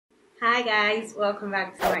Hi guys, welcome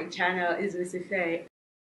back to my channel. It's Miss Iffay.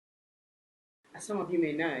 As some of you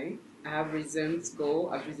may know, I have resumed school.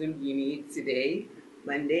 I've resumed uni today,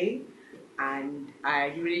 Monday, and I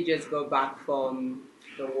really just got back from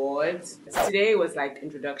the wards. Today was like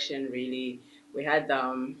introduction really. We had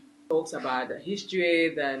talks about the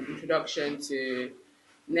history, the introduction to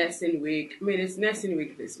nursing week. I mean it's nursing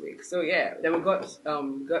week this week. So yeah, then we got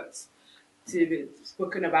to be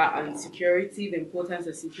spoken about on security, the importance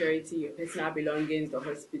of security, your personal belongings, the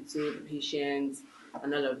hospital, the patients,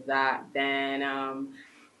 and all of that. Then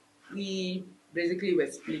we basically were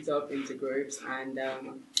split up into groups and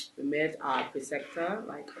we met our preceptor,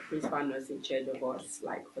 like a principal nurse in charge of us,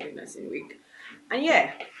 like for the nursing week. And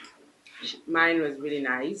yeah, mine was really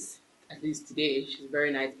nice. At least today, she's a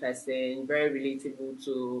very nice person, very relatable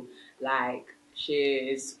to like she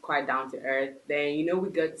is quite down to earth. Then we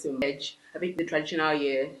got to merge. I think the traditional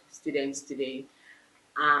year students today,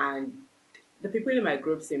 and the people in my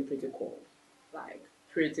group seem pretty cool. Like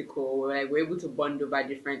pretty cool. Like we're able to bond over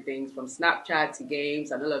different things from Snapchat to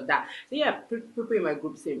games and all of that. So yeah, people in my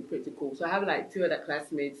group seem pretty cool. So I have like two other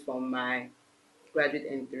classmates from my graduate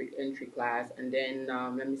entry class, and then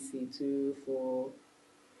let me see, two, four,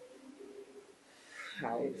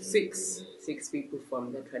 five, six people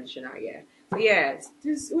from the traditional year. So yeah,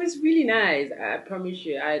 it was really nice. I promise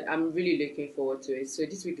you, I'm really looking forward to it. So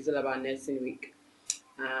this week is all about nursing week,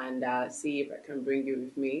 and see if I can bring you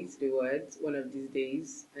with me to the words one of these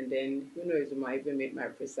days. And then who knows, we might even meet my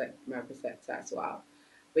preceptor as well.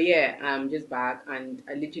 But yeah, I'm just back, and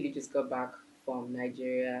I literally just got back from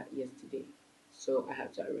Nigeria yesterday. So I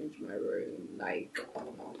have to arrange my room, like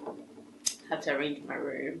have to arrange my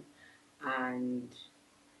room, and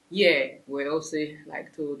yeah, we're also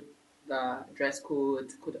like told the dress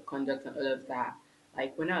code of conduct, and all of that.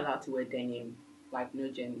 Like we're not allowed to wear denim, like no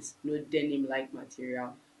jeans, no denim like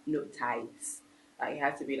material, no tights. Like it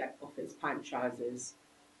has to be like office pant trousers.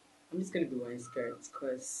 I'm just gonna be wearing skirts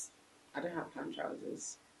because I don't have pant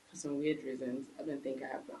trousers for some weird reasons. I don't think I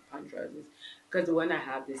have pant trousers because the one I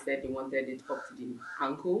have, they said they wanted it up to the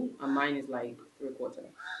ankle, and mine is like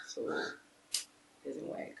 3/4, so doesn't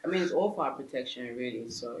work. I mean, it's all for our protection, really.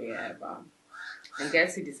 So yeah, but I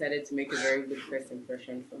guess he decided to make a very good first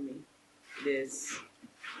impression for me. This,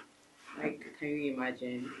 like, can you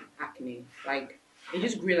imagine acne? Like, it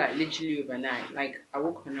just grew like literally overnight. Like, I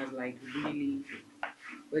woke up and I was like, really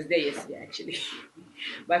was there yesterday actually,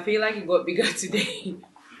 but I feel like it got bigger today.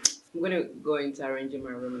 I'm gonna go into arranging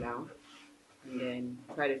my room now and then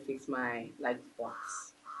try to fix my light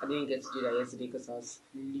box. I didn't get to do that yesterday because I was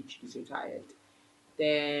literally so tired.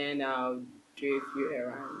 Then I'll do a few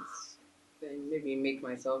errands. Then maybe make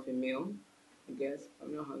myself a meal. I guess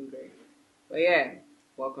I'm not hungry. But yeah,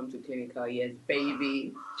 welcome to clinical. Yes,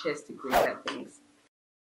 baby. Cheers to greater things.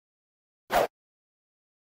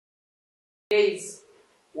 Today's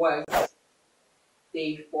was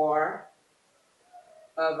day 4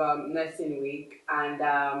 of nursing week,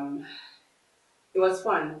 and it was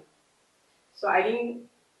fun. So I didn't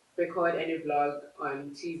record any vlog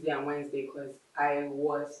on Tuesday and Wednesday because I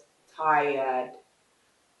was tired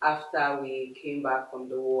after we came back from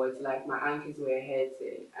the wards. Like my ankles were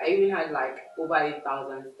hurting. I even had like over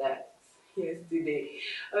 8,000 steps yesterday.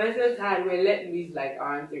 I was so tired. We let loose like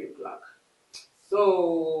around 3 o'clock.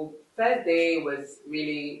 So first day was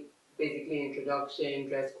really basically introduction,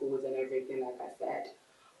 dress codes and everything, like I said.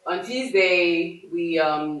 On Tuesday we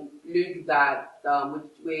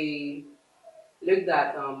looked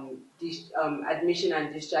at admission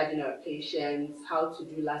and discharging of patients, how to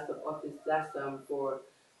do last of office, that's for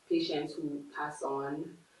patients who pass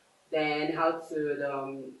on. Then how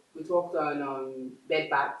to, we talked on bed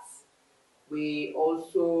baths. We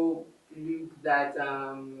also looked at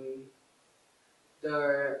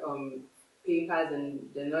the papers and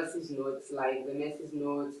the nurses' notes, like the nurses'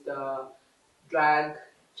 notes, the drag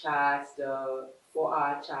charts, the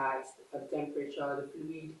 4-hour charts, the temperature, the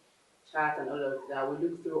fluid chart, and all of that. We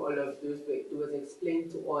looked through all of those, but it was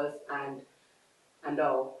explained to us and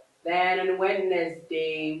all. Then on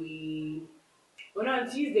Wednesday, on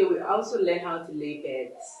Tuesday, we also learned how to lay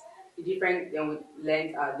beds. Then we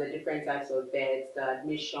learned the different types of beds, the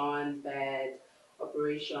admission bed,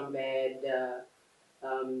 operation bed, the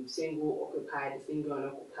single occupied, the single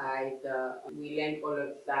unoccupied. We learned all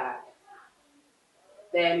of that.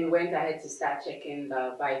 Then we went ahead to start checking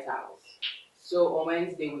the vitals. So on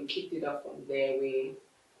Wednesday we kicked it off from there. We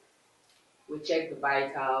checked the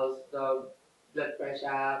vitals, the blood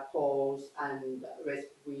pressure, pulse, and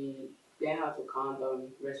we learned how to count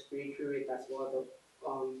respiratory rate as well,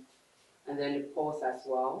 and then the pulse as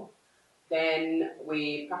well. Then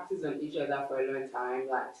we practiced on each other for a long time,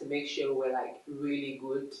 like to make sure we're like really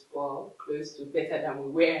good or close to better than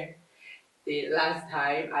we were the last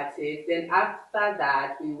time at it. Then after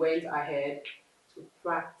that, we went ahead to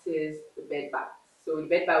practice the bed bath. So the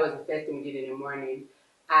bed bath was the first thing we did in the morning,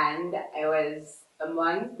 and I was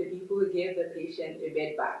among the people who gave the patient a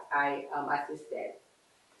bed bath. I assisted.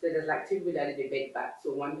 So there's like two people that did the bed bath.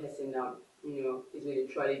 So one person is with the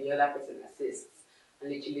trolley, the other person assists and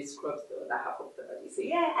literally scrubs the other half of the body. So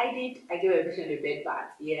yeah, I did. I gave a patient a bed bath.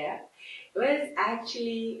 Yeah, it was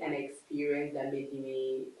actually an experience that made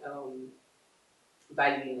me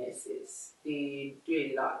value nurses. They do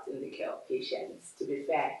a lot in the care of patients, to be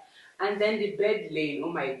fair. And then the bed lane,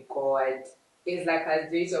 oh my god, it's like as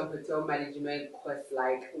days of hotel management course,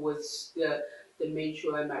 like was the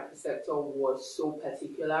matron and my preceptor was so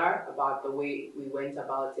particular about the way we went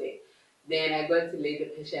about it. Then I got to lay the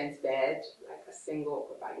patient's bed, like a single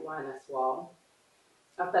occupied one as well.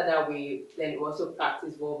 After that, we then also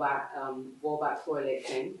practice vulva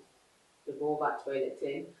toileting, the vulva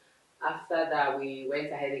toileting. After that, we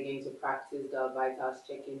went ahead again to practice the vitals,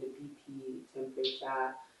 checking the BP,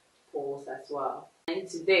 temperature, pulse as well. And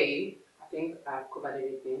today, I think I've covered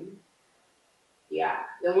everything. Yeah,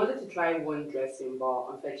 then wanted to try one dressing, but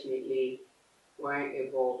unfortunately, weren't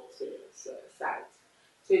able to start.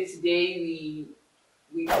 So today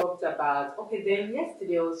we talked about, okay, then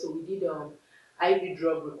yesterday also we did IV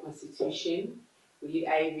drug reconstitution, we did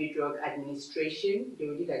IV drug administration, then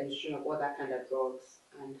we did administration of all that kind of drugs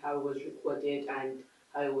and how it was recorded and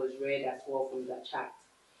how it was read as well from the chat.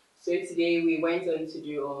 So today we went on to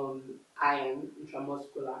do IM,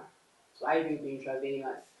 intramuscular, so IV will be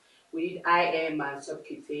intravenous. We did IM and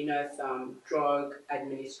subcutaneous drug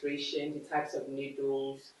administration, the types of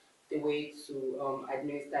needles, the way to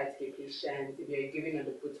administer it to the patient. If you're giving on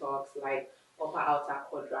the buttocks, like upper outer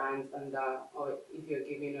quadrant, and or if you're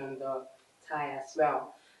giving on the thigh as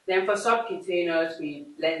well. Then for subcutaneous, we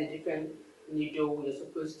learn the different needle you're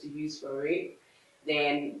supposed to use for it.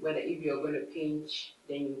 Then whether if you're going to pinch,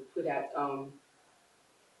 then you put at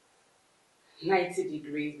 90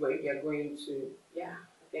 degrees, but if you're going to, yeah,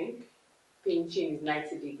 I think pinching is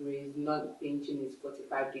 90 degrees, not pinching is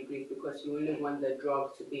 45 degrees because you only want the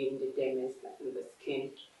drug to be in the dermis, like in the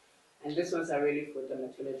skin. And these ones are really for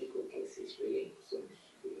dermatological cases, really, so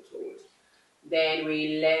we were told. Then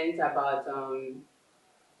we learned about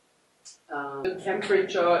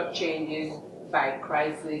temperature changes by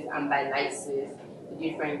crisis and by lysis, the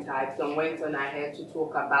different types, and went on ahead to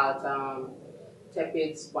talk about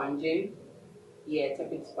tepid sponging. Yeah,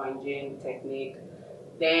 tepid sponging technique.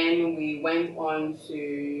 Then we went on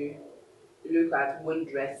to look at wound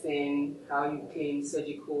dressing, how you clean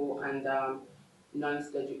surgical and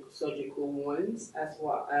non-surgical wounds as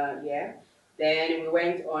well. Yeah. Then we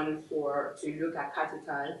went on to look at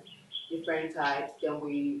catheters, different types. Then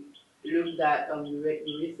we looked at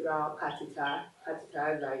urethral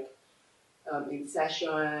catheters like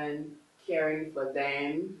insertion, caring for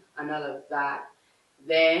them, and all of that.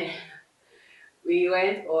 Then we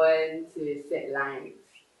went on to set lines.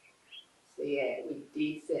 So yeah, we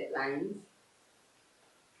did set lines.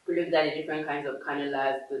 We looked at the different kinds of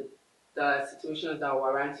cannulas, the situations that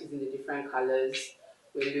warrant using the different colors.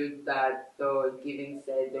 We looked at the giving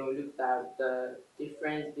set, then we looked at the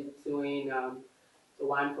difference between the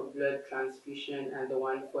one for blood transfusion and the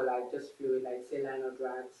one for like just fluid, like saline or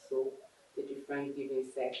drugs. So the different giving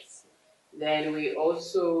sets. Then we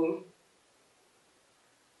also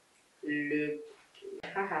looked,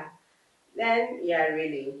 then yeah,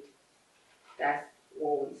 really, that's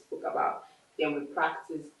what we spoke about. Then we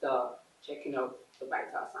practiced the checking of the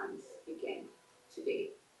vital signs again today.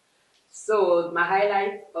 So my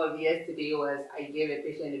highlight of yesterday was I gave a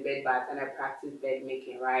patient a bed bath and I practiced bed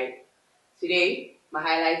making, right? Today, my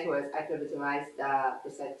highlight was I phlebotomized the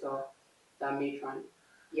preceptor, the matron.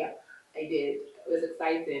 Yep, I did. It was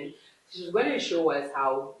exciting. She was going to show us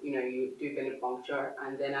how you do venipuncture,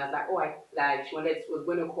 and then I was like, oh, she was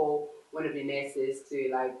going to call one of the nurses to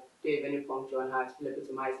like do a venipuncture on her to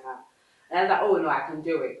phlebotomize her, and I was like, oh no, I can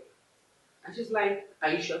do it. And she's like, are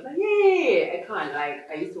you sure? I was like, yeah, I can. Like,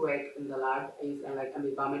 I used to work in the lab. I'm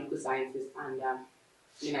a biomedical scientist, and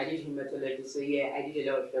I did hematology. So yeah, I did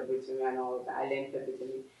a lot of phlebotomy and all that. I learned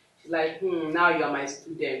phlebotomy. She's like, now you're my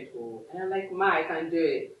student. Oh. And I'm like, ma, I can do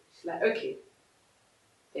it. She's like, okay.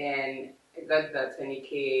 Then I got the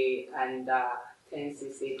 20K and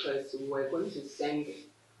 10cc because we were going to send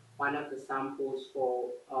one of the samples for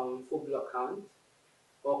full blood count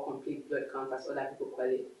or complete blood count, as other people call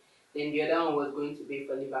it. Then the other one was going to be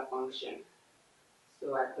for liver function.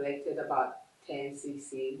 So I collected about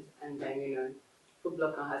 10cc and then,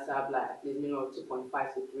 football can has to have like at least minimum of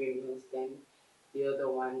 2.5 to 3 meals. Then the other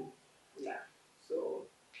one, yeah. So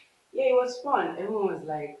yeah, it was fun. Everyone was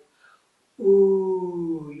like,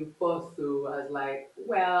 "Ooh, you paused." So I was like,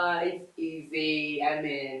 "Well, it's easy. I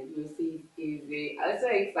mean, you see, it's easy." I was so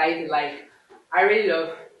excited. Like, I really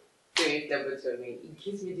love doing double to me. It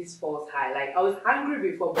gives me this false high. Like, I was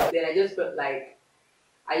hungry before, but then I just felt like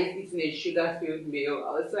I just eating a sugar-filled meal.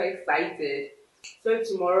 I was so excited. So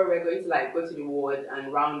tomorrow we're going to like go to the ward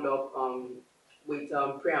and round up with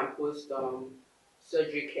pre and post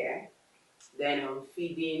surgery care, then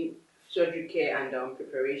feeding, surgery care and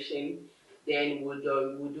preparation. Then we'll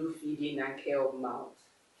do feeding and care of mouth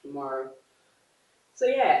tomorrow. So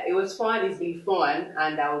yeah, it was fun. It's been fun,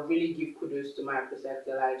 and I would really give kudos to my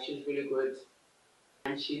preceptor. Like she's really good,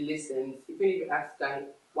 and she listens. Even if you ask her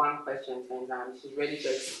one question 10 times, she's ready to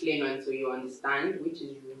explain until you understand, which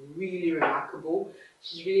is really remarkable.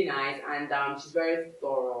 She's really nice, and she's very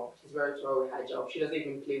thorough. She's very thorough with her job. She doesn't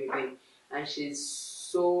even play with it, and she's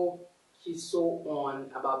so on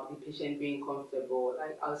about the patient being comfortable.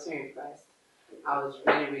 Like I was so impressed. I was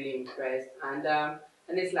really impressed, and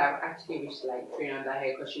it's like actually wish to like train under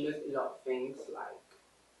her because she knows a lot of things. Like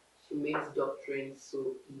she makes doctoring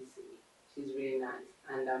so easy. She's really nice.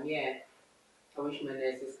 And yeah, I wish my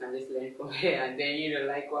nurses can just learn from her and then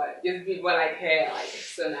like what? Just be more like her, like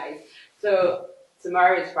it's so nice. So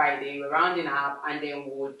tomorrow is Friday, we're rounding up and then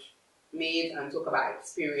we would meet and talk about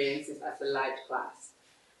experiences as a large class.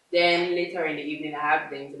 Then later in the evening I have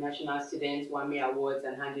the international students won me awards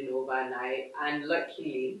and handing over and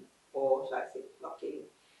luckily, or should I say luckily,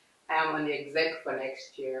 I am on the exec for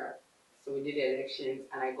next year. So we did the elections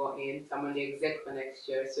and I got in. So I'm on the exec for next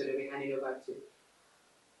year. So they'll be handing over to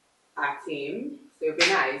our team. So it'll be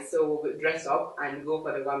nice. So we'll dress up and go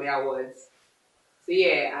for the Grammy Awards. So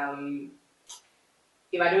yeah,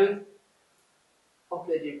 if I don't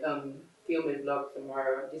upload the film and vlog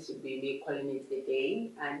tomorrow, this would be me calling it a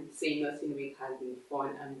day. And say nursing week has been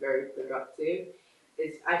fun and very productive.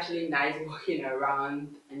 It's actually nice walking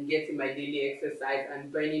around and getting my daily exercise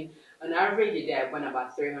and burning. On average a day, I burn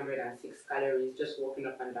about 306 calories just walking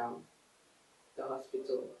up and down the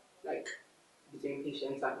hospital, like between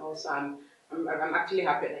patients. And also, I'm actually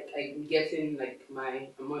happy. Like I'm getting like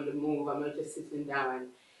I'm on the move. I'm not just sitting down and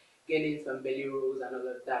getting some belly rolls and all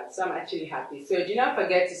of that. So I'm actually happy. So do not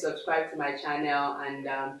forget to subscribe to my channel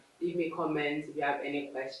and leave me comments if you have any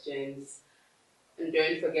questions. And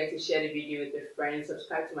don't forget to share the video with your friends,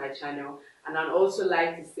 subscribe to my channel. And I'd also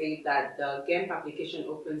like to say that the GEMP application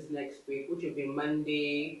opens next week, which will be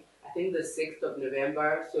Monday, I think the 6th of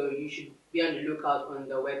November. So you should be on the lookout on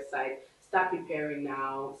the website. Start preparing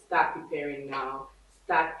now, start preparing now,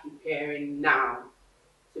 start preparing now.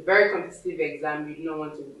 It's a very competitive exam. You do not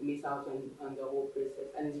want to miss out on the whole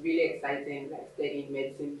process. And it's really exciting, like studying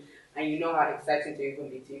medicine. And you know how exciting to even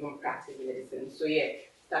be to even practice medicine. So yeah,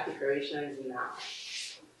 start preparations now.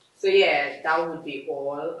 So yeah, that would be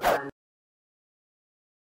all. And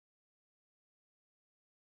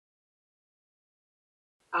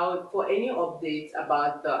for any updates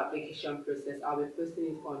about the application process, I'll be posting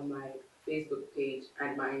it on my Facebook page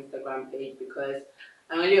and my Instagram page because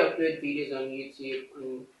I only upload videos on YouTube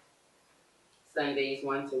on Sundays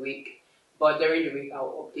once a week. But during the week,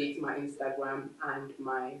 I'll update my Instagram and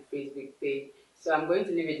my Facebook page. So I'm going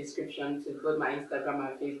to leave a description to both my Instagram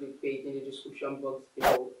and Facebook page in the description box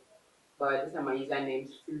below. But these are my usernames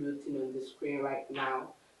floating on the screen right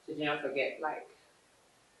now. So do not forget, like,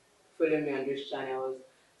 follow me on those channels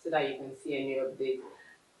so that you can see any update.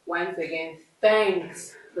 Once again,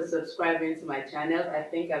 thanks for subscribing to my channel. I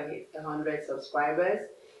think I've hit 100 subscribers.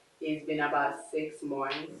 It's been about 6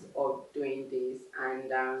 months of doing this,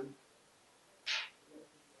 and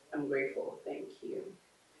I'm grateful. Thank you.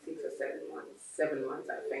 6 or 7 months. 7 months,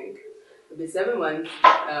 I think. It'll be 7 months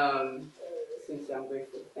since I'm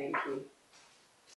grateful. Thank you.